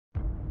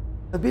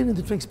I've been in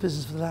the drinks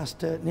business for the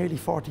last nearly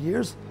 40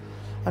 years,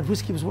 and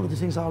whisky was one of the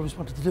things I always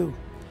wanted to do.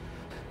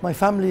 My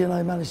family and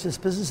I manage this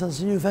business, and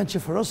it's a new venture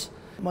for us.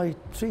 My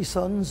 3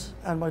 sons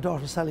and my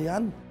daughter Sally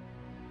Ann.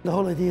 The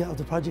whole idea of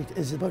the project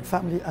is about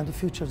family and the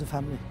future of the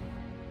family.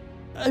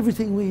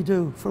 Everything we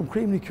do, from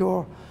cream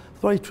liqueur,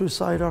 right through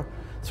cider,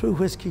 through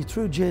whisky,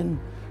 through gin,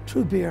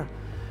 through beer,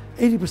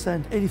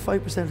 80%,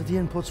 85% of the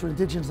inputs are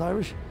indigenous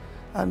Irish,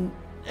 and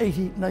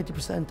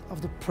 80–90%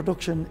 of the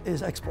production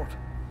is export.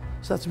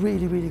 So that's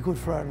really, really good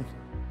for Ireland.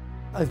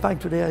 I've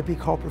banked with AIB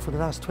Corporate for the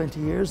last 20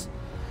 years.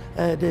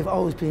 They've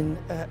always been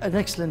an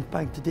excellent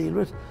bank to deal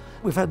with.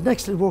 We've had an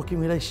excellent working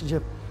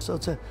relationship, so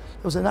it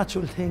was a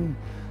natural thing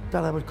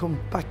that I would come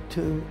back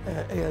to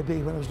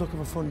AIB when I was looking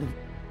for funding.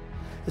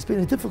 It's been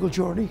a difficult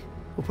journey.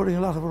 We're putting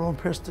a lot of our own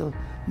personal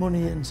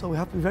money in, so we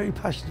have to be very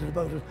passionate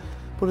about it.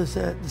 But it's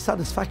the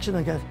satisfaction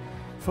I get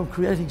from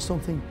creating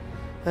something,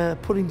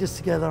 putting this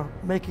together,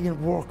 making it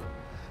work,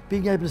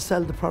 being able to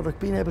sell the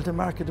product, being able to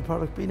market the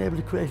product, being able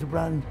to create a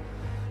brand,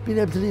 being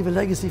able to leave a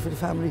legacy for the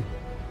family.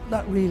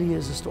 That really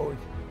is a story.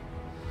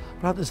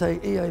 I have to say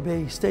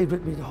AIB stayed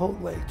with me the whole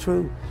way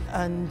through,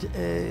 and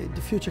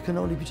the future can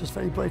only be just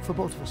very bright for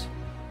both of us.